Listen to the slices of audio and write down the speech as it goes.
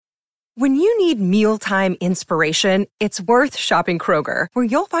When you need mealtime inspiration, it's worth shopping Kroger, where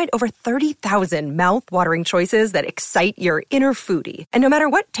you'll find over 30,000 mouth-watering choices that excite your inner foodie. And no matter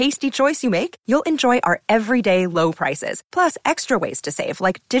what tasty choice you make, you'll enjoy our everyday low prices, plus extra ways to save,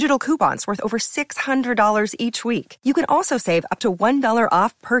 like digital coupons worth over $600 each week. You can also save up to $1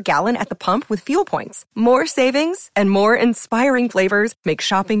 off per gallon at the pump with fuel points. More savings and more inspiring flavors make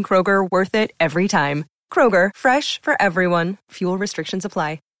shopping Kroger worth it every time. Kroger, fresh for everyone. Fuel restrictions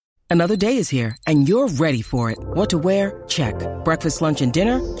apply. Another day is here, and you're ready for it. What to wear? Check. Breakfast, lunch, and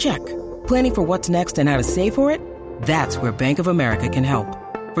dinner? Check. Planning for what's next and how to save for it? That's where Bank of America can help.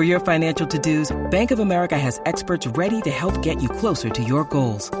 For your financial to-dos, Bank of America has experts ready to help get you closer to your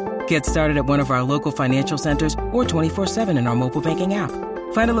goals. Get started at one of our local financial centers or 24/7 in our mobile banking app.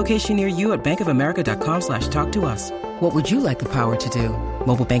 Find a location near you at bankofamerica.com/talktous. What would you like the power to do?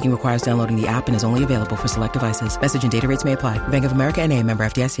 Mobile banking requires downloading the app and is only available for select devices. Message and data rates may apply. Bank of America N.A., member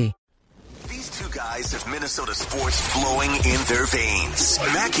FDIC. Guys of Minnesota sports flowing in their veins.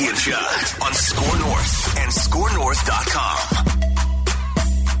 Mackie and Judd on Score North and ScoreNorth.com.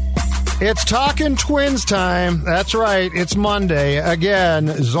 It's Talking Twins time. That's right. It's Monday. Again,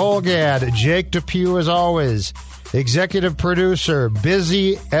 Zolgad, Jake Depew as always. Executive producer,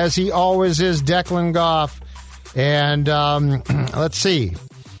 busy as he always is, Declan Goff. And let's see.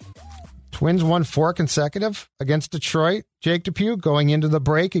 Twins won 4 consecutive against Detroit. Jake Depew going into the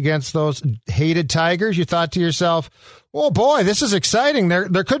break against those hated Tigers. You thought to yourself, oh boy, this is exciting.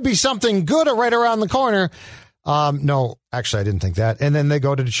 There could be something good right around the corner. No, actually, I didn't think that. And then they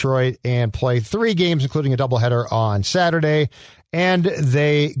go to Detroit and play 3 games, including a doubleheader on Saturday, and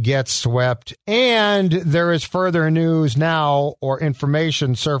they get swept. And there is further news now, or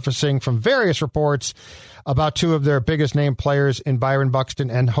information surfacing from various reports about 2 of their biggest name players in Byron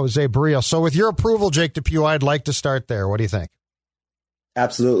Buxton and Jose Barrios. So with your approval, Jake Depew, I'd like to start there. What do you think?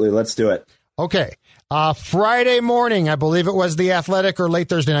 Absolutely. Let's do it. Okay. Friday morning, I believe it was The Athletic, or late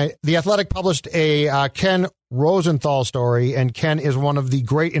Thursday night, The Athletic published a Ken Rosenthal story, and Ken is one of the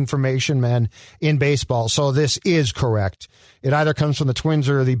great information men in baseball. So this is correct. It either comes from the Twins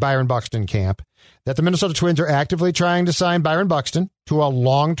or the Byron Buxton camp, that the Minnesota Twins are actively trying to sign Byron Buxton to a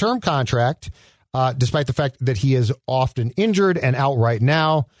long-term contract, despite the fact that he is often injured and out right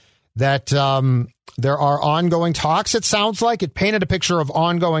now, that there are ongoing talks. It sounds like it painted a picture of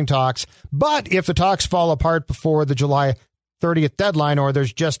ongoing talks. But if the talks fall apart before the July 30th deadline, or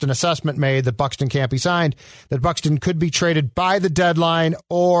there's just an assessment made that Buxton can't be signed, that Buxton could be traded by the deadline,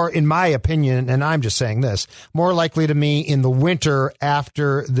 or, in my opinion, and I'm just saying this, more likely to me in the winter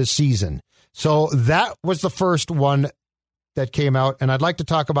after the season. So that was the first one that came out, and I'd like to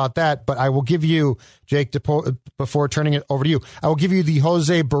talk about that, but I will give you, Jake, before turning it over to you, I will give you the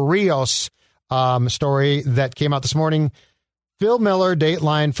Jose Barrios story that came out this morning. Phil Miller,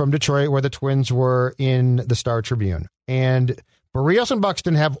 Dateline from Detroit, where the Twins were in the Star Tribune. And Barrios and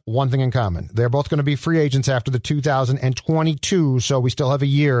Buxton have one thing in common. They're both going to be free agents after the 2022, so we still have a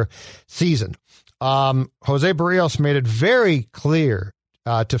year season. Jose Barrios made it very clear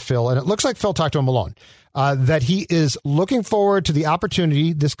to Phil, and it looks like Phil talked to him alone, that he is looking forward to the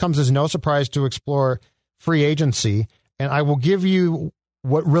opportunity. This comes as no surprise, to explore free agency. And I will give you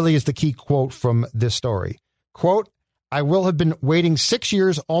what really is the key quote from this story. Quote, "I will have been waiting 6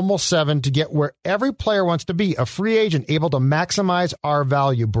 years, almost 7, to get where every player wants to be, a free agent able to maximize our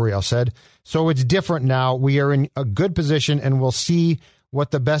value," Barrios said. "So it's different now. We are in a good position, and we'll see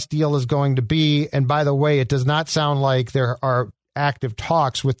what the best deal is going to be." And by the way, it does not sound like there are active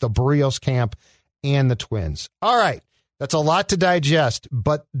talks with the Barrios camp and the Twins. All right. That's a lot to digest,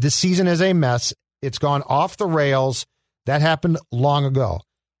 but this season is a mess. It's gone off the rails. That happened long ago.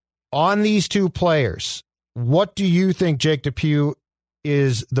 On these 2 players, what do you think, Jake Depew,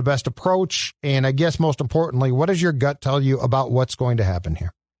 is the best approach? And I guess most importantly, what does your gut tell you about what's going to happen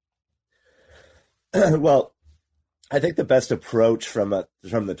here? Well, I think the best approach from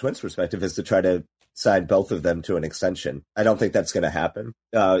the Twins' perspective is to try to sign both of them to an extension. I don't think that's going to happen.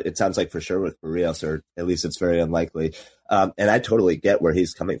 It sounds like for sure with Barrios, or at least it's very unlikely. And I totally get where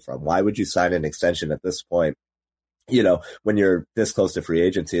he's coming from. Why would you sign an extension at this point? You know, when you're this close to free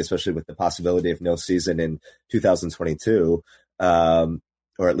agency, especially with the possibility of no season in 2022, or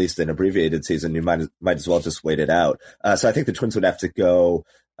at least an abbreviated season, you might as well just wait it out. So I think the Twins would have to go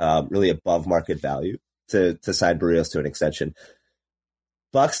really above market value to sign Barrios to an extension.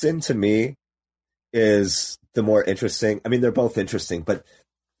 Buxton, to me, is the more interesting. I mean, they're both interesting, but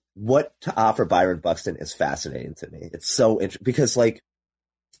what to offer Byron Buxton is fascinating to me. It's so interesting because, like,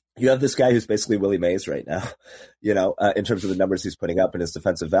 you have this guy who's basically Willie Mays right now, you know, in terms of the numbers he's putting up and his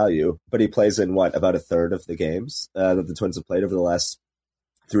defensive value, but he plays in about a third of the games that the Twins have played over the last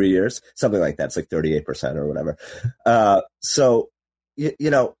 3 years, something like that. It's like 38% or whatever. So,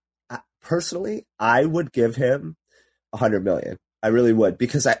 personally, I would give him $100 million. I really would,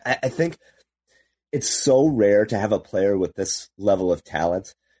 because I think it's so rare to have a player with this level of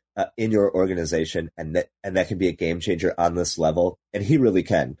talent in your organization, and that can be a game changer on this level. And he really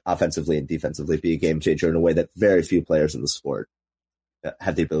can, offensively and defensively, be a game changer in a way that very few players in the sport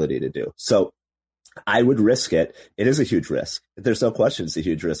have the ability to do. So I would risk it. It is a huge risk. There's no question it's a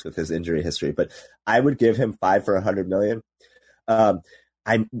huge risk with his injury history, but I would give him 5 for $100 million.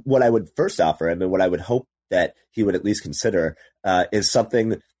 What I would first offer him, and what I would hope that he would at least consider, is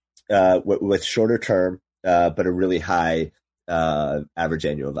something with shorter term, but a really high average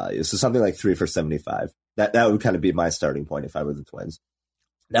annual value. So something like 3 for $75. That would kind of be my starting point if I were the Twins.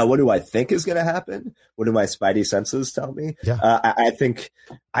 Now, what do I think is going to happen? What do my spidey senses tell me? Yeah.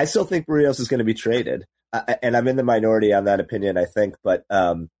 I still think Berríos is going to be traded, and I'm in the minority on that opinion, I think. But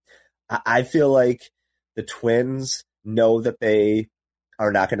I feel like the Twins know that they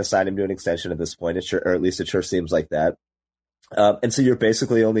are not going to sign him to an extension at this point, or at least it sure seems like that. And so you're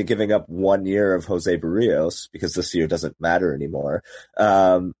basically only giving up 1 year of Jose Berríos, because this year doesn't matter anymore,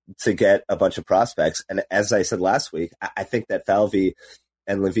 to get a bunch of prospects. And as I said last week, I think that Falvey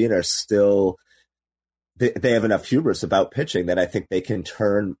and Levine are still, they have enough hubris about pitching that I think they can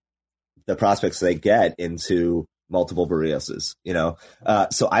turn the prospects they get into multiple Berríoses,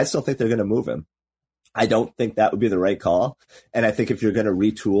 so I still think they're going to move him. I don't think that would be the right call. And I think if you're going to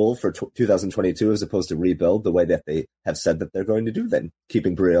retool for 2022 as opposed to rebuild the way that they have said that they're going to do, then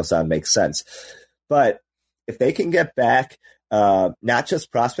keeping Berríos on makes sense. But if they can get back not just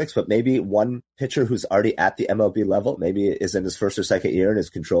prospects, but maybe one pitcher who's already at the MLB level, maybe is in his first or second year and is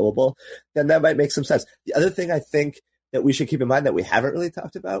controllable, then that might make some sense. The other thing I think that we should keep in mind that we haven't really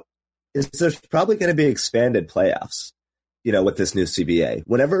talked about is there's probably going to be expanded playoffs, with this new CBA.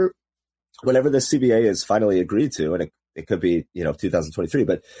 Whenever the CBA is finally agreed to, and it could be, 2023,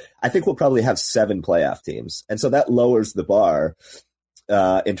 but I think we'll probably have 7 playoff teams. And so that lowers the bar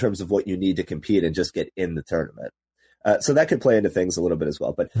in terms of what you need to compete and just get in the tournament. So that could play into things a little bit as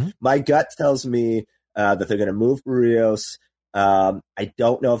well. But my gut tells me that they're going to move Berríos. I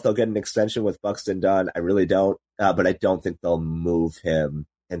don't know if they'll get an extension with Buxton done. I really don't. But I don't think they'll move him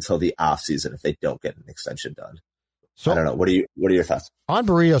until the offseason if they don't get an extension done. So I don't know. What are your thoughts? On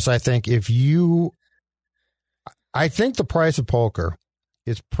Berríos, I think the price of poker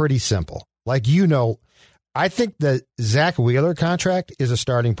is pretty simple. I think the Zach Wheeler contract is a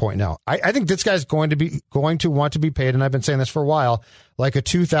starting point now. I think this guy's going to want to be paid, and I've been saying this for a while, like a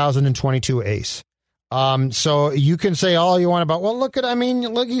 2022 ace. So you can say all you want about, well, look,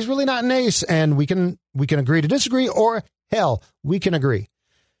 he's really not an ace, and we can agree to disagree, or hell, we can agree.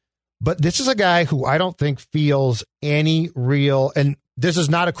 But this is a guy who I don't think feels any real, and this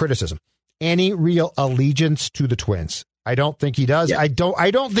is not a criticism, any real allegiance to the Twins. I don't think he does. Yeah. I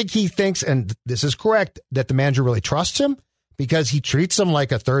don't think he thinks, and this is correct, that the manager really trusts him, because he treats him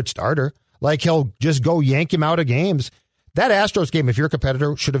like a third starter. Like he'll just go yank him out of games. That Astros game, if you're a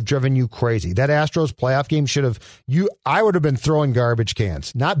competitor, should have driven you crazy. That Astros playoff game I would have been throwing garbage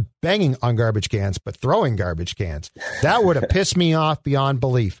cans, not banging on garbage cans, but throwing garbage cans. That would have pissed me off beyond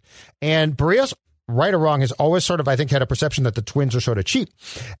belief. And Berríos, right or wrong, has always sort of, I think, had a perception that the Twins are sort of cheap.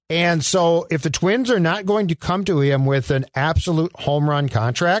 And so if the Twins are not going to come to him with an absolute home run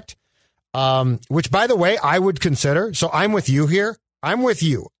contract, which, by the way, I would consider. So I'm with you here. I'm with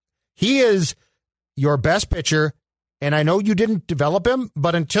you. He is your best pitcher. And I know you didn't develop him,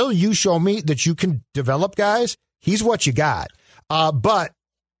 but until you show me that you can develop guys, he's what you got. But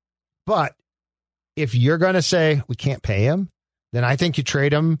if you're going to say we can't pay him, then I think you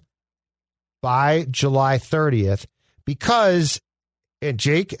trade him by July 30th, because, and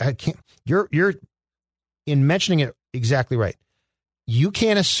Jake, you're in mentioning it exactly right. You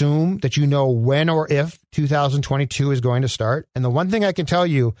can't assume that you know when or if 2022 is going to start. And the one thing I can tell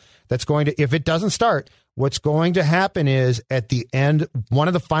you if it doesn't start, what's going to happen is at the end, one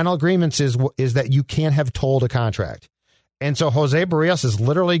of the final agreements is that you can't have told a contract. And so Jose Berríos is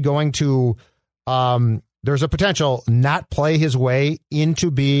literally going to, there's a potential not play his way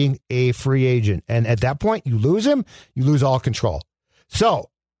into being a free agent. And at that point, you lose him, you lose all control. So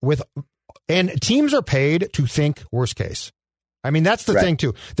and teams are paid to think worst case. That's the thing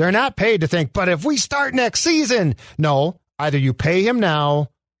too. They're not paid to think, but if we start next season, no, either you pay him now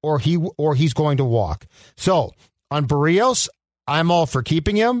or he's going to walk. So on Berríos, I'm all for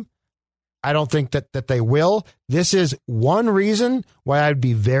keeping him. I don't think that they will. This is one reason why I'd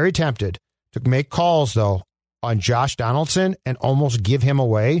be very tempted to make calls, though, on Josh Donaldson and almost give him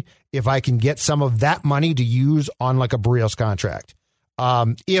away if I can get some of that money to use on like a Berríos contract.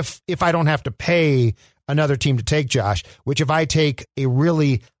 If I don't have to pay another team to take Josh, which if I take a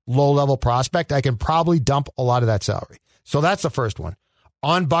really low-level prospect, I can probably dump a lot of that salary. So that's the first one.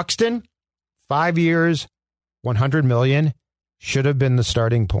 On Buxton, 5 years, $100 million should have been the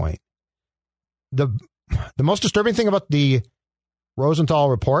starting point. The most disturbing thing about the Rosenthal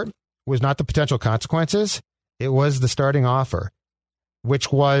report was not the potential consequences. It was the starting offer,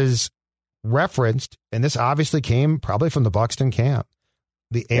 which was referenced, and this obviously came probably from the Buxton camp.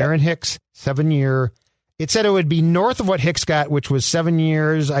 The Aaron Hicks 7-year, it said it would be north of what Hicks got, which was 7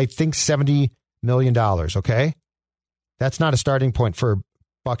 years, I think $70 million, okay? That's not a starting point for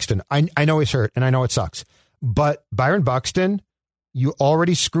Buxton. I know he's hurt, and I know it sucks. But Byron Buxton, you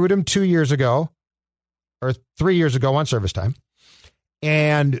already screwed him 2 years ago, or 3 years ago on service time.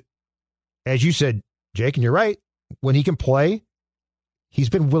 And as you said, Jake, and you're right, when he can play, he's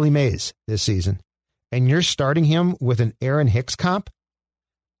been Willie Mays this season. And you're starting him with an Aaron Hicks comp.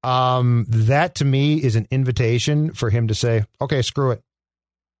 That to me is an invitation for him to say, okay, screw it.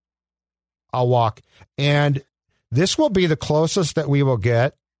 I'll walk. And this will be the closest that we will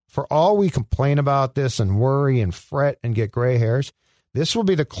get, for all we complain about this and worry and fret and get gray hairs. This will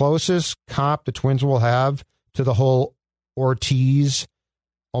be the closest comp the Twins will have to the whole Ortiz.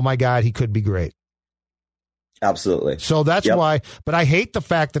 Oh my God, he could be great. Absolutely. So that's why, but I hate the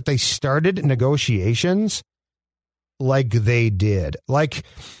fact that they started negotiations like they did. Like,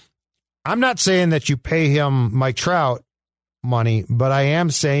 I'm not saying that you pay him Mike Trout money, but I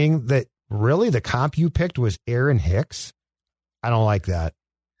am saying that really the comp you picked was Aaron Hicks. I don't like that.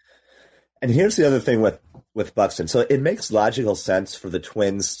 And here's the other thing with Buxton. So it makes logical sense for the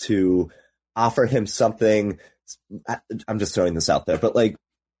Twins to offer him something. I'm just throwing this out there, but like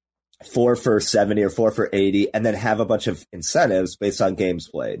 4 for 70 or 4 for 80, and then have a bunch of incentives based on games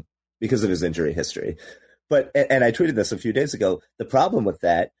played because of his injury history. But, and I tweeted this a few days ago, the problem with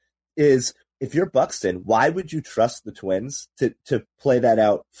that is if you're Buxton, why would you trust the Twins to play that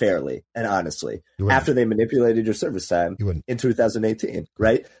out fairly and honestly after they manipulated your service time in 2018,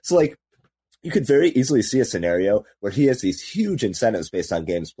 right? So like, you could very easily see a scenario where he has these huge incentives based on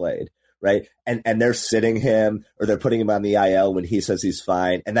games played, right? And they're sitting him or they're putting him on the IL when he says he's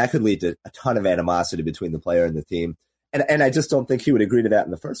fine. And that could lead to a ton of animosity between the player and the team. And I just don't think he would agree to that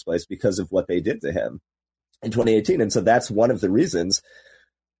in the first place because of what they did to him in 2018. And so that's one of the reasons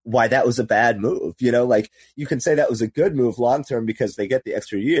why that was a bad move. You know, like you can say that was a good move long-term because they get the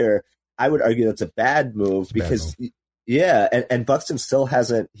extra year. I would argue that's a bad move because yeah. And Buxton still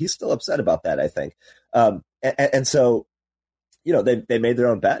he's still upset about that, I think. And so, you know, they made their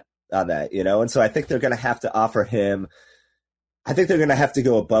own bet on that, you know? And so I think they're going to have to offer him, I think they're going to have to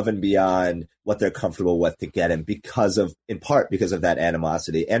go above and beyond what they're comfortable with to get him in part because of that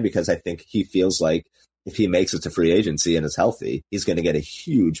animosity. And because I think he feels like if he makes it to free agency and is healthy, he's going to get a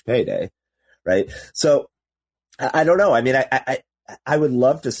huge payday. Right. So I don't know. I mean, I would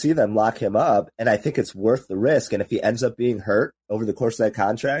love to see them lock him up, and I think it's worth the risk. And if he ends up being hurt over the course of that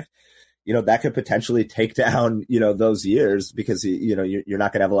contract, you know, that could potentially take down, you know, those years because, you know, you're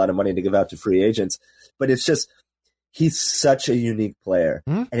not going to have a lot of money to give out to free agents. But it's just, he's such a unique player,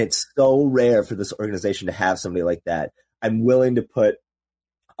 and it's so rare for this organization to have somebody like that. I'm willing to put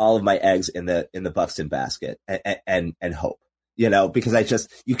all of my eggs in the Buxton basket and hope. You know, because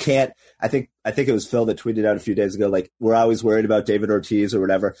you can't, I think it was Phil that tweeted out a few days ago, like, we're always worried about David Ortiz or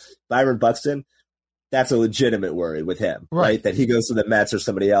whatever. Byron Buxton, that's a legitimate worry with him, right? That he goes to the Mets or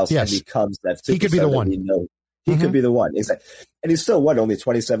somebody else and becomes that superstar. He could be the one. He could be the one. Exactly. And he's still, only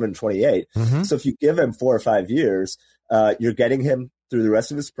 27 and 28. So if you give him 4 or 5 years, you're getting him through the rest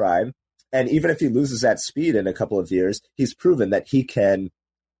of his prime. And even if he loses that speed in a couple of years, he's proven that he can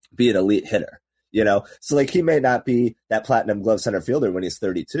be an elite hitter. You know, so like he may not be that platinum glove center fielder when he's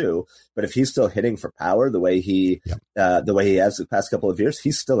 32, but if he's still hitting for power the way he has the past couple of years,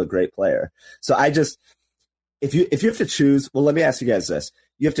 he's still a great player. So if you have to choose, well, let me ask you guys this: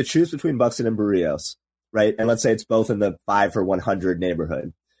 you have to choose between Buxton and Berríos, right? And let's say it's both in the 5 for 100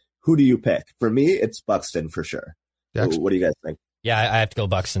 neighborhood. Who do you pick? For me, it's Buxton for sure. What do you guys think? Yeah, I have to go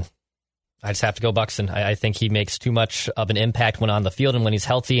Buxton. I just have to go Buxton. I think he makes too much of an impact when on the field and when he's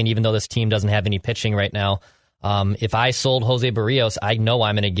healthy. And even though this team doesn't have any pitching right now, if I sold Jose Berríos, I know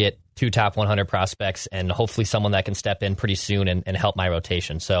I'm going to get 2 top 100 prospects and hopefully someone that can step in pretty soon and help my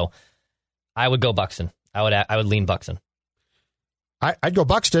rotation. So I would go Buxton. I would lean Buxton. I'd go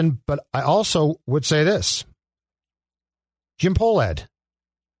Buxton, but I also would say this. Jim Pohlad,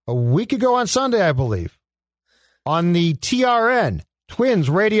 a week ago on Sunday, I believe, on the TRN Twins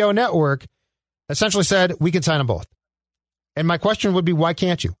Radio Network, essentially said we can sign them both. And my question would be, why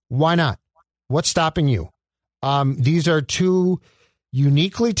can't you? Why not? What's stopping you? These are two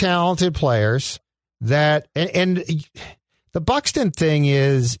uniquely talented players that, and the Buxton thing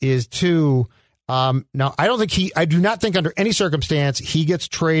is too. Now, I do not think under any circumstance he gets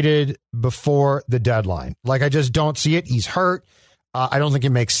traded before the deadline. Like, I just don't see it. He's hurt. I don't think it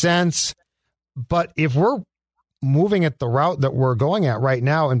makes sense. But if we're moving at the route that we're going at right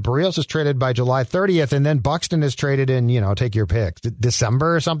now, and Berríos is traded by July 30th, and then Buxton is traded in, take your pick,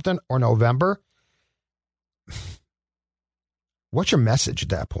 December or something, or November, what's your message at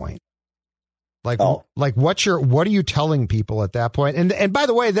that point? Like, what are you telling people at that point? And by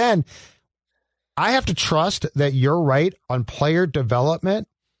the way, then I have to trust that you're right on player development,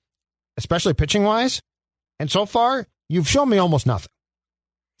 especially pitching wise. And so far, you've shown me almost nothing.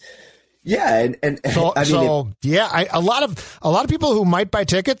 Yeah, a lot of people who might buy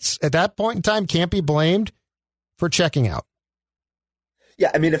tickets at that point in time can't be blamed for checking out.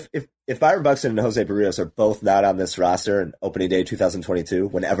 Yeah, I mean, if Byron Buxton and Jose Berríos are both not on this roster in opening day 2022,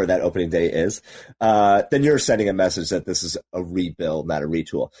 whenever that opening day is, then you're sending a message that this is a rebuild, not a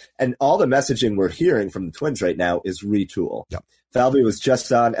retool. And all the messaging we're hearing from the Twins right now is retool. Yep. Falvey was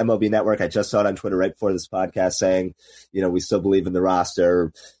just on MLB Network. I just saw it on Twitter right before this podcast saying, we still believe in the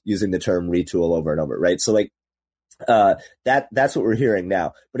roster, using the term retool over and over, right? So that's what we're hearing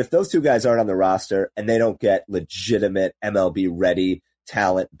now. But if those two guys aren't on the roster and they don't get legitimate MLB ready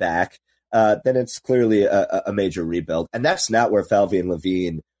talent back, then it's clearly a major rebuild. And that's not where Falvey and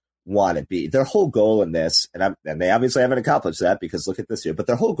Levine want to be. Their whole goal in this, and they obviously haven't accomplished that because look at this year, but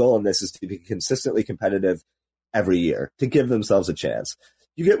their whole goal in this is to be consistently competitive every year, to give themselves a chance.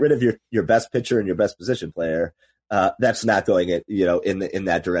 You get rid of your best pitcher and your best position player, that's not going in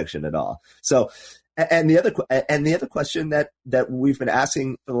that direction at all. So, and the other question that we've been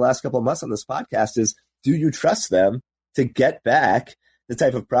asking for the last couple of months on this podcast is, do you trust them to get back the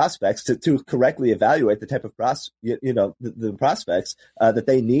type of prospects to correctly evaluate the type of the prospects that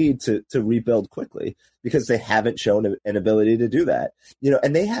they need to rebuild quickly, because they haven't shown an ability to do that.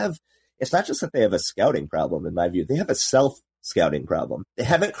 And they have. It's not just that they have a scouting problem, in my view. They have a self-scouting problem. They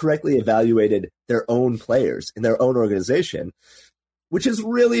haven't correctly evaluated their own players in their own organization, which is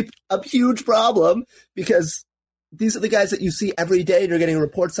really a huge problem because these are the guys that you see every day and you're getting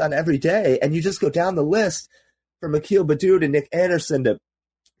reports on every day. And you just go down the list from Akil Baddoo to Nick Anderson to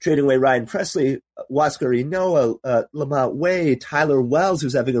trading away Ryan Presley, Huascar Ynoa, Lamont Wade, Tyler Wells,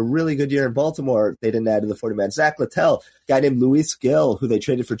 who's having a really good year in Baltimore. They didn't add to the 40-man. Zach Littell, a guy named Luis Gil, who they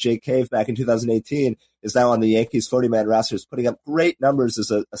traded for Jake Cave back in 2018, is now on the Yankees 40-man roster, is putting up great numbers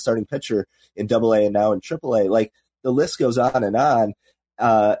as a starting pitcher in AA and now in AAA. Like, the list goes on and on.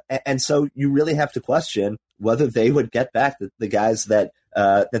 And so you really have to question whether they would get back the guys that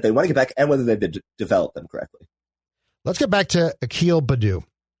they want to get back and whether they develop them correctly. Let's get back to Akil Baddoo,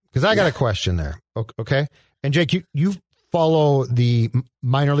 because I got a question there. Okay. And Jake, you follow the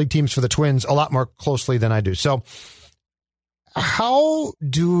minor league teams for the Twins a lot more closely than I do. So how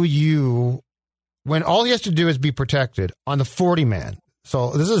do you, when all he has to do is be protected on the 40-man,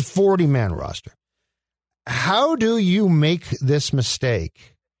 so this is 40-man roster, how do you make this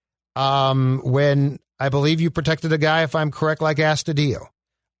mistake when I believe you protected a guy, if I'm correct, like Astudillo?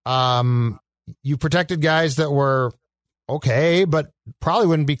 You protected guys that were okay, but probably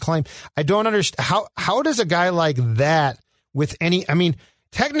wouldn't be claimed. I don't understand. How does a guy like that with any, I mean,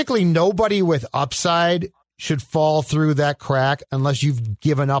 technically nobody with upside should fall through that crack unless you've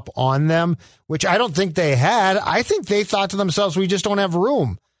given up on them, which I don't think they had. I think they thought to themselves, we just don't have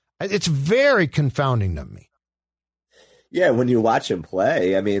room. It's very confounding to me. Yeah, when you watch him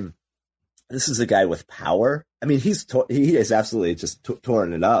play, I mean, this is a guy with power. I mean, he is absolutely just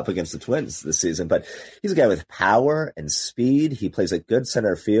torn it up against the Twins this season, but he's a guy with power and speed. He plays a good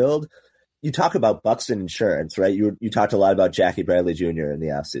center field. You talk about Buxton insurance, right? You talked a lot about Jackie Bradley Jr. in the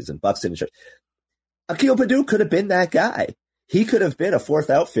offseason. Buxton insurance. Akil Baddoo could have been that guy. He could have been a fourth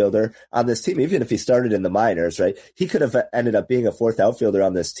outfielder on this team, even if he started in the minors, right? He could have ended up being a fourth outfielder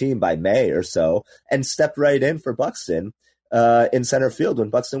on this team by May or so and stepped right in for Buxton in center field when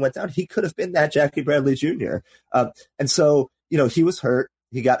Buxton went down. He could have been that Jackie Bradley Jr. And so, he was hurt.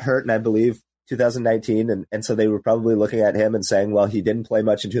 He got hurt in, I believe, 2019. And so they were probably looking at him and saying, well, he didn't play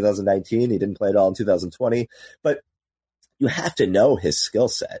much in 2019. He didn't play at all in 2020. But you have to know his skill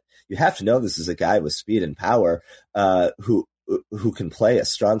set. You have to know this is a guy with speed and power who can play a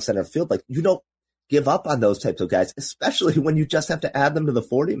strong center field. Like, you don't give up on those types of guys, especially when you just have to add them to the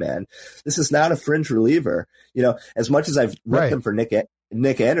 40-man. This is not a fringe reliever. As much as I've ripped him for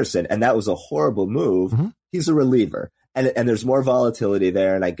Nick Anderson, and that was a horrible move, he's a reliever. And there's more volatility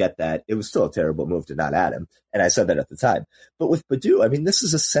there, and I get that. It was still a terrible move to not add him, and I said that at the time. But with Baddoo, I mean, this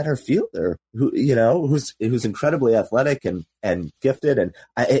is a center fielder who's incredibly athletic and gifted, and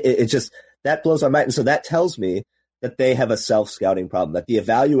it just that blows my mind. And so that tells me that they have a self-scouting problem, that the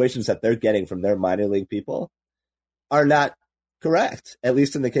evaluations that they're getting from their minor league people are correct, at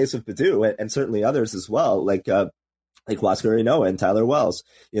least in the case of Baddoo, and certainly others as well, like Huascar Ynoa and Tyler Wells,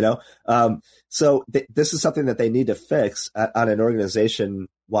 So this is something that they need to fix on an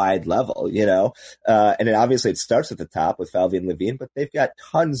organization-wide level, and obviously it starts at the top with Falvey and Levine, but they've got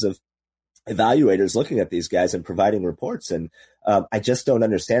tons of evaluators looking at these guys and providing reports. And I just don't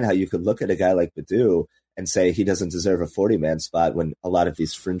understand how you could look at a guy like Baddoo and say he doesn't deserve a 40-man spot when a lot of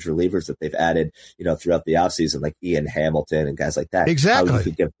these fringe relievers that they've added, throughout the offseason, like Ian Hamilton and guys like that. Exactly. How you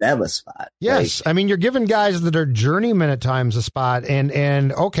could give them a spot. Yes. I mean, you're giving guys that are journeymen at times a spot.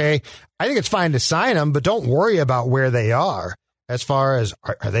 And okay, I think it's fine to sign them, but don't worry about where they are as far as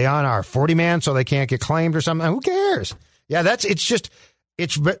are they on our 40-man so they can't get claimed or something? Who cares? Yeah, but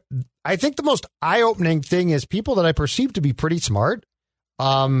I think the most eye-opening thing is people that I perceive to be pretty smart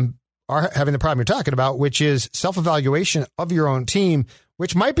are having the problem you're talking about, which is self-evaluation of your own team,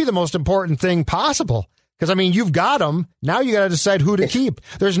 which might be the most important thing possible. Because, I mean, you've got them. Now you got to decide who to keep.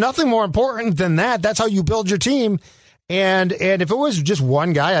 There's nothing more important than that. That's how you build your team. And if it was just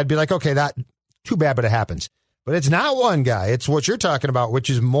one guy, I'd be like, okay, that too bad, but it happens. But it's not one guy. It's what you're talking about, which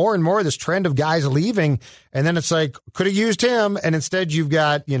is more and more this trend of guys leaving. And then it's like, could have used him. And instead you've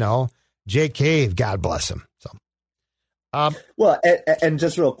got, Jake Cave, God bless him. So. Well, and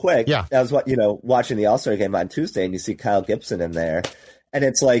just real quick, yeah. I was watching the All-Star game on Tuesday, and you see Kyle Gibson in there, and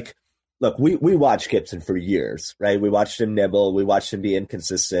it's like, look, we watched Gibson for years, right? We watched him nibble, we watched him be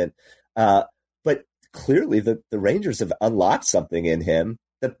inconsistent, but clearly the Rangers have unlocked something in him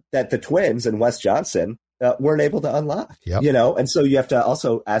that the Twins and Wes Johnson weren't able to unlock. Yep. And so you have to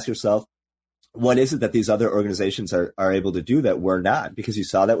also ask yourself, what is it that these other organizations are able to do that we're not? Because you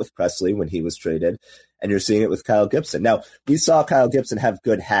saw that with Presley when he was traded, and you're seeing it with Kyle Gibson. Now, we saw Kyle Gibson have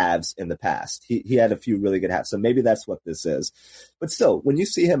good halves in the past. He had a few really good halves, so maybe that's what this is. But still, when you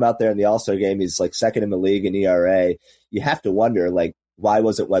see him out there in the All-Star game, he's like second in the league in ERA. You have to wonder, like, why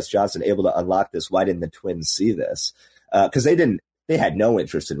wasn't Wes Johnson able to unlock this? Why didn't the Twins see this? Because they had no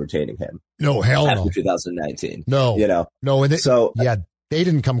interest in retaining him. No, hell after no. 2019. No. No, and they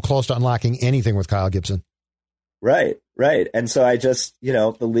didn't come close to unlocking anything with Kyle Gibson. Right. And so I just,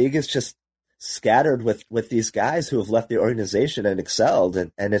 the league is just scattered with these guys who have left the organization and excelled,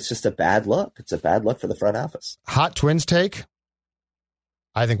 and it's just a bad look. It's a bad look for the front office. Hot Twins take.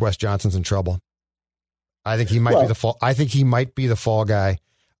 I think Wes Johnson's in trouble. I think he might be the fall. I think he might be the fall guy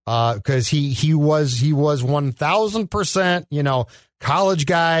because he was 1,000%, college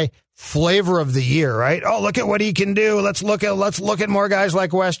guy. Flavor of the year, right? Oh, look at what he can do. Let's look at more guys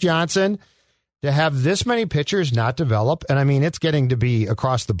like Wes Johnson. To have this many pitchers not develop, and I mean it's getting to be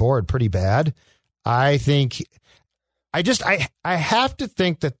across the board pretty bad. I think I have to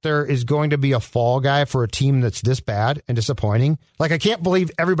think that there is going to be a fall guy for a team that's this bad and disappointing. Like I can't believe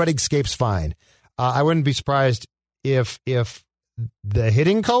everybody escapes fine. I wouldn't be surprised if the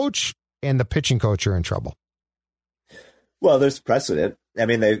hitting coach and the pitching coach are in trouble. Well, there's precedent. I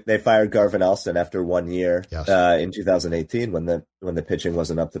mean, they fired Garvin Alston after 1 year in 2018 when the pitching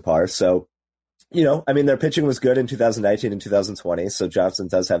wasn't up to par. So, their pitching was good in 2019 and 2020. So Johnson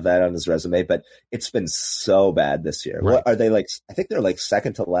does have that on his resume, but it's been so bad this year. Right. What are they like? I think they're like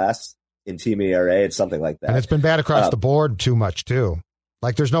second to last in team ERA. It's something like that. And it's been bad across the board too much too.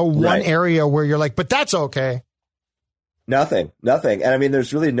 Like there's no one area where you're like, but that's okay. Nothing. And I mean,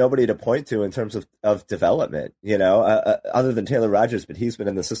 there's really nobody to point to in terms of development, other than Taylor Rogers, but he's been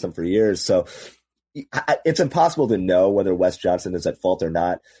in the system for years. So it's impossible to know whether Wes Johnson is at fault or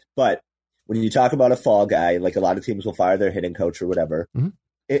not. But when you talk about a fall guy, like a lot of teams will fire their hitting coach or whatever. Mm-hmm.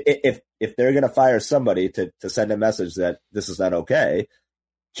 If they're going to fire somebody to send a message that this is not okay,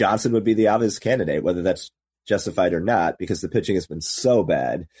 Johnson would be the obvious candidate, whether that's justified or not, because the pitching has been so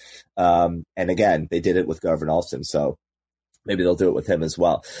bad. And again, they did it with Garvin Alston. So maybe they'll do it with him as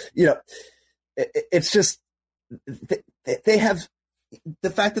well. It's just they have the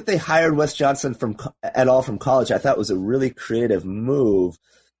fact that they hired Wes Johnson from college. I thought was a really creative move,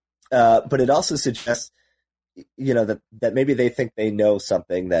 but it also suggests, that maybe they think they know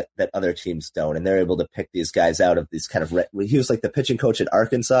something that other teams don't, and they're able to pick these guys out of these kind of. He was like the pitching coach at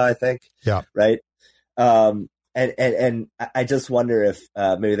Arkansas, I think. Yeah. Right. And I just wonder if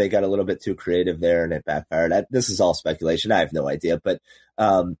maybe they got a little bit too creative there and it backfired. This is all speculation. I have no idea, but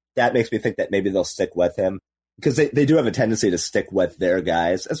that makes me think that maybe they'll stick with him because they do have a tendency to stick with their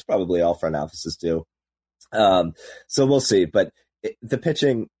guys. That's probably all front offices do. So we'll see. But the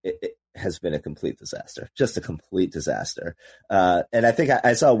pitching it has been a complete disaster, just a complete disaster. And I think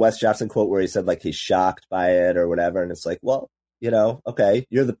I saw a Wes Johnson quote where he said like he's shocked by it or whatever. And it's like, well, okay,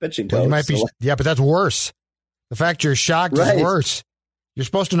 you're the pitching coach. Well, you might be, yeah, but that's worse. The fact you're shocked is worse. You're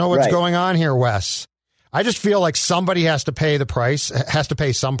supposed to know what's going on here, Wes. I just feel like somebody has to pay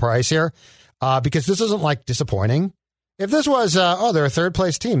some price here, because this isn't like disappointing. If this was, they're a third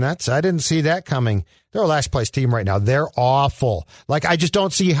place team, I didn't see that coming. They're a last place team right now. They're awful. Like, I just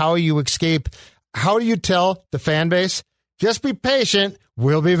don't see how you escape. How do you tell the fan base, just be patient,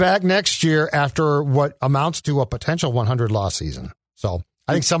 we'll be back next year after what amounts to a potential 100-loss season? So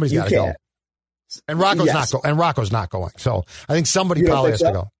I think somebody's got to go. And Rocco's not going. So I think somebody probably has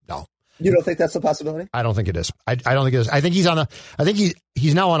to go. No. You don't think that's a possibility? I don't think it is. I don't think it is. I think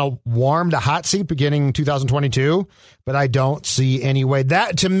he's now on a warm to hot seat beginning 2022, but I don't see any way.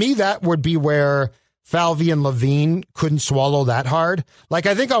 That, to me, that would be where Falvey and Levine couldn't swallow that hard. Like,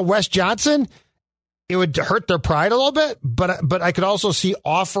 I think on Wes Johnson, it would hurt their pride a little bit, but I could also see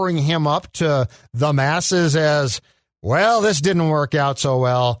offering him up to the masses as, well, this didn't work out so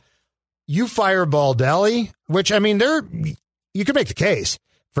well. You fire Baldelli, which, I mean, you could make the case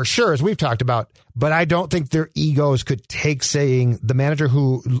for sure, as we've talked about, but I don't think their egos could take saying the manager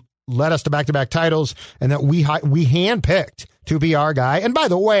who led us to back-to-back titles and that we handpicked to be our guy. And by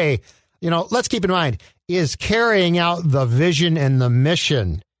the way, let's keep in mind, is carrying out the vision and the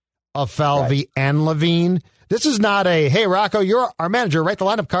mission of Falvey and Levine. This is not a, hey, Rocco, you're our manager, write the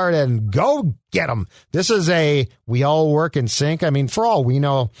lineup card and go get them. This is we all work in sync. I mean, for all we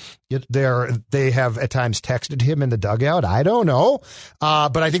know, they have at times texted him in the dugout. I don't know.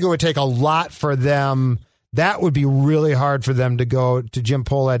 But I think it would take a lot for them. That would be really hard for them to go to Jim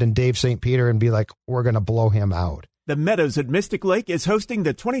Pohlad and Dave St. Peter and be like, we're going to blow him out. The Meadows at Mystic Lake is hosting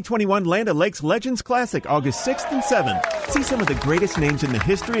the 2021 Land O'Lakes Legends Classic August 6th and 7th. See some of the greatest names in the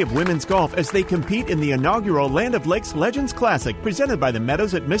history of women's golf as they compete in the inaugural Land O'Lakes Legends Classic presented by the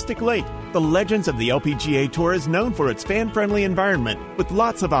Meadows at Mystic Lake. The Legends of the LPGA Tour is known for its fan-friendly environment with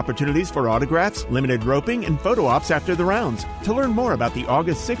lots of opportunities for autographs, limited roping, and photo ops after the rounds. To learn more about the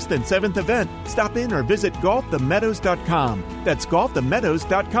August 6th and 7th event, stop in or visit golfthemeadows.com. That's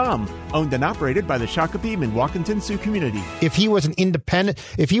golfthemeadows.com. Owned and operated by the Shakopee Minwakanton Sioux community. If he was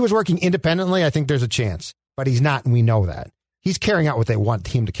working independently, I think there's a chance. But he's not, and we know that. He's carrying out what they want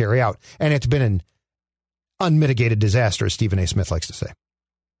him to carry out. And it's been an unmitigated disaster, as Stephen A. Smith likes to say.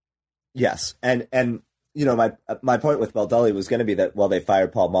 Yes. And my point with Baldelli was going to be that, well, they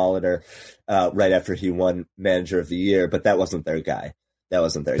fired Paul Molitor right after he won Manager of the Year, but that wasn't their guy. They were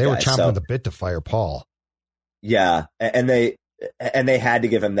chomping at the bit to fire Paul. Yeah. And they had to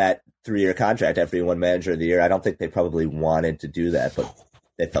give him that 3-year contract after he won Manager of the Year. I don't think they probably wanted to do that, but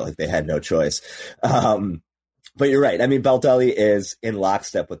they felt like they had no choice. But you're right. I mean, Baldelli is in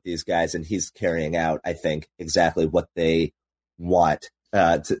lockstep with these guys, and he's carrying out, I think, exactly what they want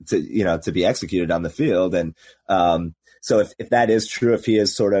to be executed on the field. And so if that is true, if he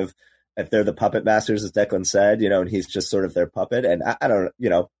is if they're the puppet masters, as Declan said, and he's just sort of their puppet, and I don't,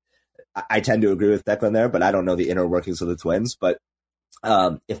 I tend to agree with Declan there, but I don't know the inner workings of the Twins. But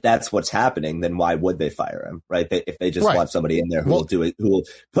if that's what's happening, then why would they fire him, right? If they just want somebody in there who will do it, who will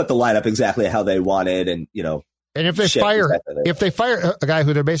put the lineup exactly how they want it, and and if they fire a guy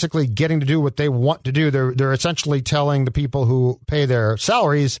who they're basically getting to do what they want to do, they're essentially telling the people who pay their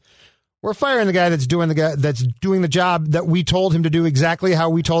salaries, we're firing the guy that's doing the job that we told him to do exactly how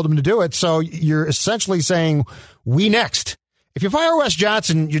we told him to do it. So you're essentially saying, we next. If you fire Wes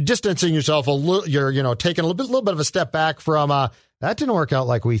Johnson, you're distancing yourself a little. You're taking a little bit of a step back from that didn't work out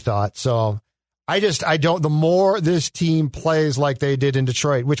like we thought. So I don't. The more this team plays like they did in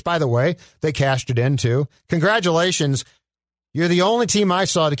Detroit, which by the way they cashed it into. Congratulations, you're the only team I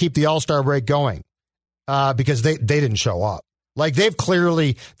saw to keep the All-Star break going because they didn't show up. Like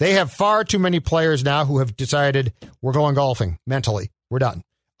they have far too many players now who have decided we're going golfing mentally. We're done.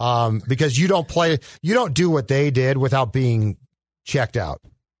 Because you don't do what they did without being checked out.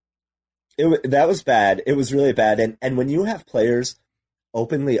 That was bad. It was really bad. And when you have players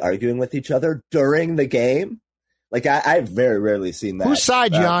openly arguing with each other during the game, like I've very rarely seen that. Whose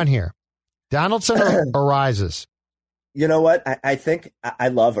side you on here? Donaldson or Arises? You know what? I think I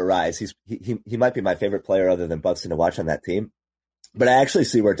love Arise. He might be my favorite player other than Buxton to watch on that team. But I actually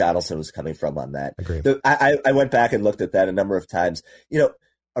see where Donaldson was coming from on that. Agreed. I went back and looked at that a number of times.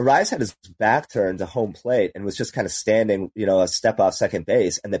 Arise had his back turned to home plate and was just kind of standing, a step off second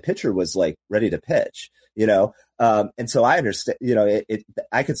base, and the pitcher was like ready to pitch, and so I understand,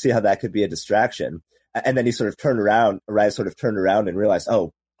 I could see how that could be a distraction. And then he sort of turned around, Arise sort of turned around and realized,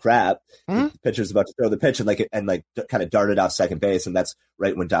 oh crap. The pitcher's about to throw the pitch and kind of darted off second base, and that's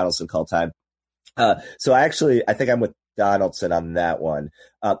right when Donaldson called time. So I think I'm with Donaldson on that one.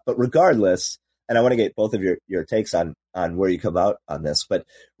 But regardless, and I want to get both of your takes on where you come out on this, but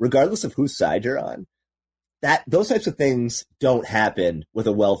regardless of whose side you're on, those types of things don't happen with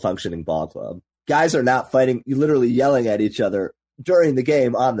a well-functioning ball club. Guys are not fighting, literally yelling at each other during the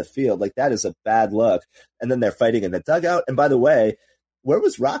game on the field. Like, that is a bad look. And then they're fighting in the dugout. And by the way, where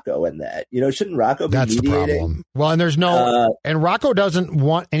was Rocco in that? Shouldn't Rocco be mediating? That's the problem. Well, and there's no, and Rocco doesn't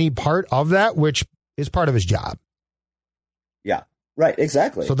want any part of that, which is part of his job. Yeah, right.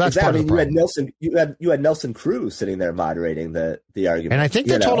 Exactly. So that's part of the problem. You had Nelson Cruz sitting there moderating the argument. And I think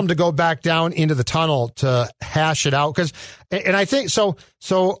they told him to go back down into the tunnel to hash it out. And I think so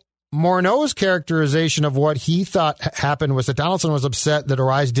Morneau's characterization of what he thought happened was that Donaldson was upset that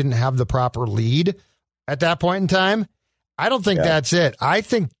Arraez didn't have the proper lead at that point in time. I don't think that's it. I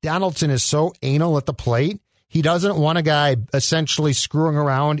think Donaldson is so anal at the plate. He doesn't want a guy essentially screwing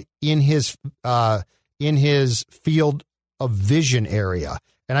around in his field of vision area.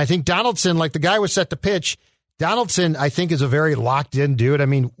 And I think Donaldson, like the guy was set to pitch, Donaldson, I think, is a very locked in dude. I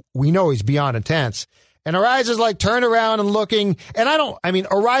mean, we know he's beyond intense. And Arraez is like turned around and looking. And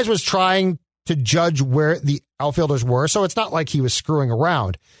Arraez was trying to judge where the outfielders were. So it's not like he was screwing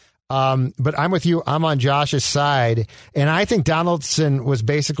around. But I'm with you. I'm on Josh's side. And I think Donaldson was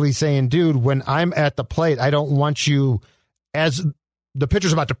basically saying, dude, when I'm at the plate, I don't want you, as the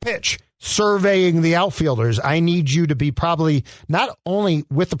pitcher's about to pitch, surveying the outfielders. I need you to be probably not only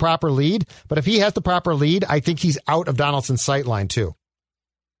with the proper lead, but if he has the proper lead, I think he's out of Donaldson's sight line too.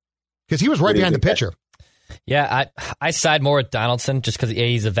 Because he was right behind the pitcher. Yeah, I side more with Donaldson just because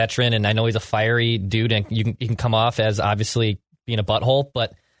he's a veteran and I know he's a fiery dude and you can come off as obviously being a butthole,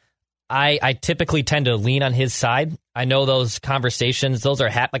 but I typically tend to lean on his side. I know those conversations, those are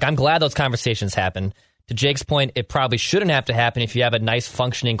I'm glad those conversations happen. To Jake's point, it probably shouldn't have to happen if you have a nice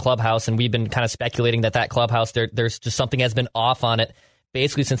functioning clubhouse, and we've been kind of speculating that clubhouse, there's just something has been off on it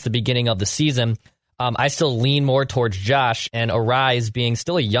basically since the beginning of the season. I still lean more towards Josh and Arraez being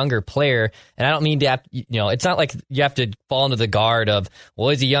still a younger player. And I don't mean to have, it's not like you have to fall into the guard of, well,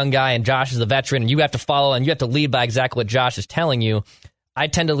 he's a young guy and Josh is a veteran and you have to follow and you have to lead by exactly what Josh is telling you. I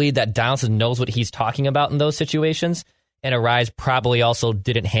tend to lead that Donaldson knows what he's talking about in those situations. And Arraez probably also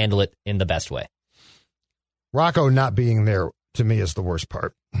didn't handle it in the best way. Rocco not being there, to me, is the worst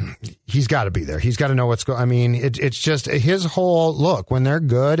part. He's got to be there. He's got to know what's going on. I mean, it's just his whole look. When they're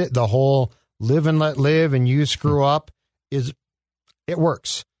good, the whole live and let live and you screw up it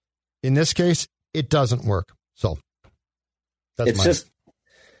works. In this case, it doesn't work. So that's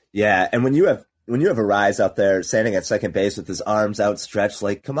and when you have Arraez out there standing at second base with his arms outstretched,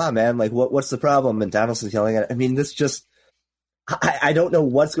 like, come on, man, like what's the problem? And Donaldson's yelling at it. I mean, this just I don't know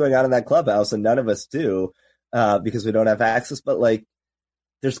what's going on in that clubhouse, and none of us do because we don't have access, but like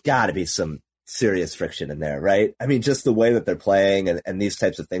there's got to be some serious friction in there, right? I mean, just the way that they're playing and these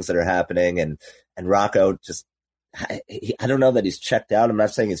types of things that are happening, and Rocco just, I don't know that he's checked out. I'm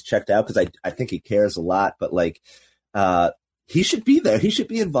not saying he's checked out because I think he cares a lot, but like he should be there. He should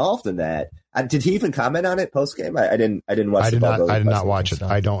be involved in that. Did he even comment on it post game? I didn't watch. I did not watch it.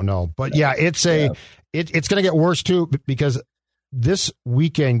 I don't know, but yeah, it's going to get worse too because this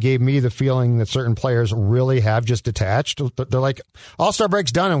weekend gave me the feeling that certain players really have just detached. They're like, All-Star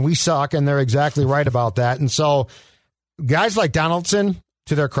break's done and we suck, and they're exactly right about that. And so guys like Donaldson,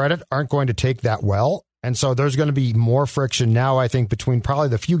 to their credit, aren't going to take that well. And so there's going to be more friction now, I think, between probably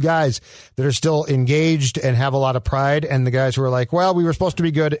the few guys that are still engaged and have a lot of pride and the guys who are like, well, we were supposed to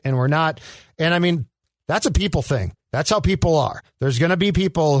be good and we're not. And I mean, that's a people thing. That's how people are. There's going to be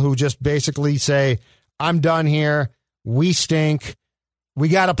people who just basically say, I'm done here. We stink. We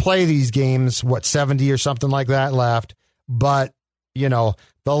got to play these games, 70 or something like that left. But, the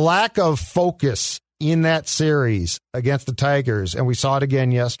lack of focus in that series against the Tigers, and we saw it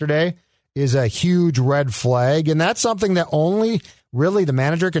again yesterday, is a huge red flag. And that's something that only really the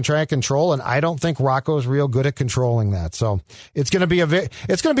manager can try and control. And I don't think Rocco's real good at controlling that. So it's going to be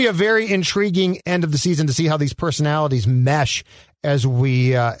a very intriguing end of the season to see how these personalities mesh as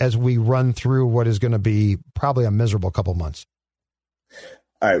we run through what is going to be probably a miserable couple months.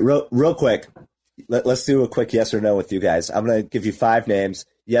 All right, real quick. Let's do a quick yes or no with you guys. I'm going to give you 5 names.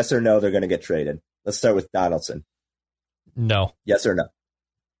 Yes or no, they're going to get traded. Let's start with Donaldson. No. Yes or no?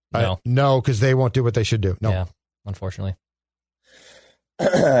 No. No, because they won't do what they should do. No. Yeah, unfortunately.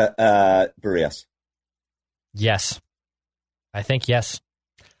 Barrios. Yes. I think yes.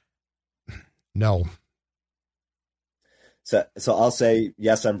 No. So I'll say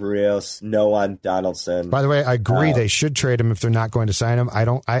yes on Berríos, no on Donaldson. By the way, I agree they should trade him if they're not going to sign him.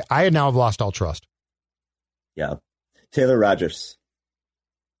 I now have lost all trust. Yeah. Taylor Rogers.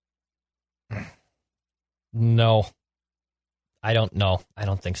 No. I don't know. I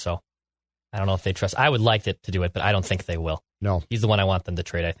don't think so. I don't know if they trust. I would like it to do it, but I don't think they will. No. He's the one I want them to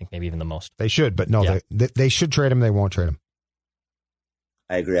trade, I think maybe even the most. They should, but no, they should trade him. They won't trade him.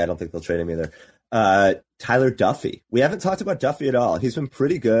 I agree. I don't think they'll trade him either. Tyler Duffy. We haven't talked about Duffy at all. He's been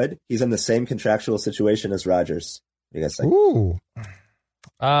pretty good. He's in the same contractual situation as Rogers. What do you guys think? Ooh.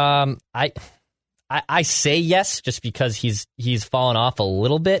 I say yes, just because he's fallen off a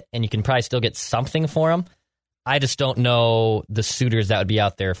little bit, and you can probably still get something for him. I just don't know the suitors that would be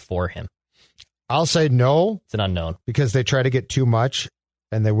out there for him. I'll say no. It's an unknown because they try to get too much,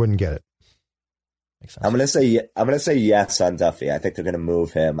 and they wouldn't get it. Makes sense. I'm gonna say yes on Duffy. I think they're gonna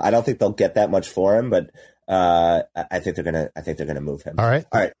move him. I don't think they'll get that much for him, but I think they're gonna move him. All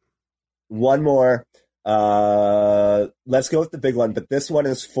right. One more. Let's go with the big one, but this one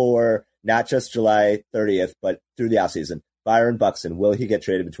is for not just July 30th, but through the offseason. Byron Buxton, will he get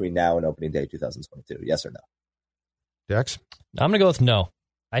traded between now and opening day 2022? Yes or no? Dex? I'm going to go with no.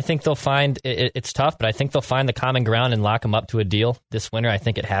 I think they'll find it's tough, but I think they'll find the common ground and lock him up to a deal this winter. I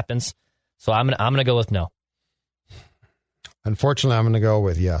think it happens. So I'm going to go with no. Unfortunately, I'm going to go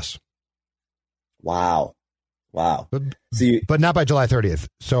with yes. Wow. But not by July 30th.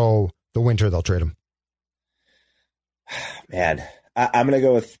 So the winter they'll trade him. Man, I'm gonna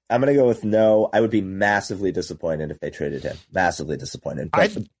go with no. I would be massively disappointed if they traded him. Massively disappointed.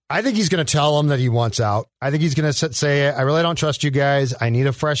 I think he's going to tell them that he wants out. I think he's going to say, I really don't trust you guys. I need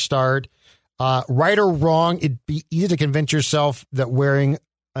a fresh start. Right or wrong, it'd be easy to convince yourself that wearing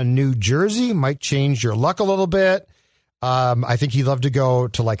a new jersey might change your luck a little bit. I think he'd love to go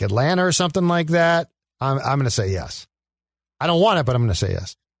to like Atlanta or something like that. I'm going to say yes. I don't want it, but I'm going to say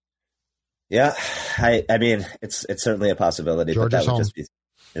yes. Yeah, I mean, it's certainly a possibility, but that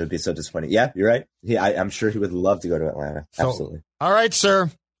would be so disappointing. Yeah, you're right. I'm sure he would love to go to Atlanta. Absolutely. All right,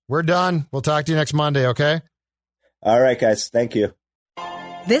 sir. We're done. We'll talk to you next Monday, okay? All right, guys. Thank you.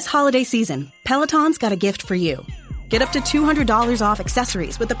 This holiday season, Peloton's got a gift for you. Get up to $200 off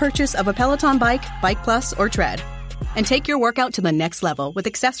accessories with the purchase of a Peloton bike, Bike Plus, or Tread. And take your workout to the next level with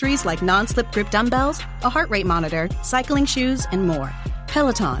accessories like non-slip grip dumbbells, a heart rate monitor, cycling shoes, and more.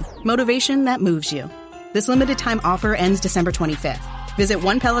 Peloton, motivation that moves you. This limited time offer ends December 25th. Visit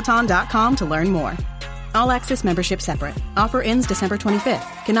onepeloton.com to learn more. All access membership separate. Offer ends December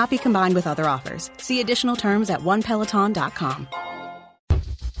 25th. Cannot be combined with other offers. See additional terms at onepeloton.com.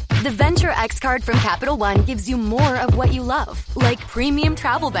 The Venture X card from Capital One gives you more of what you love, like premium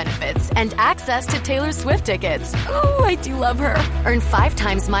travel benefits and access to Taylor Swift tickets. Oh, I do love her. Earn 5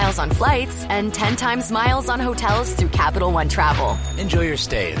 times miles on flights and 10 times miles on hotels through Capital One Travel. Enjoy your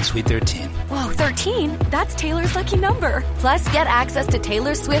stay in Suite 13. Whoa, 13? That's Taylor's lucky number. Plus, get access to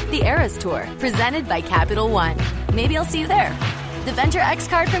Taylor Swift The Eras Tour, presented by Capital One. Maybe I'll see you there. The Venture X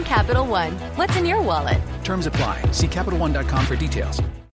card from Capital One. What's in your wallet? Terms apply. See CapitalOne.com for details.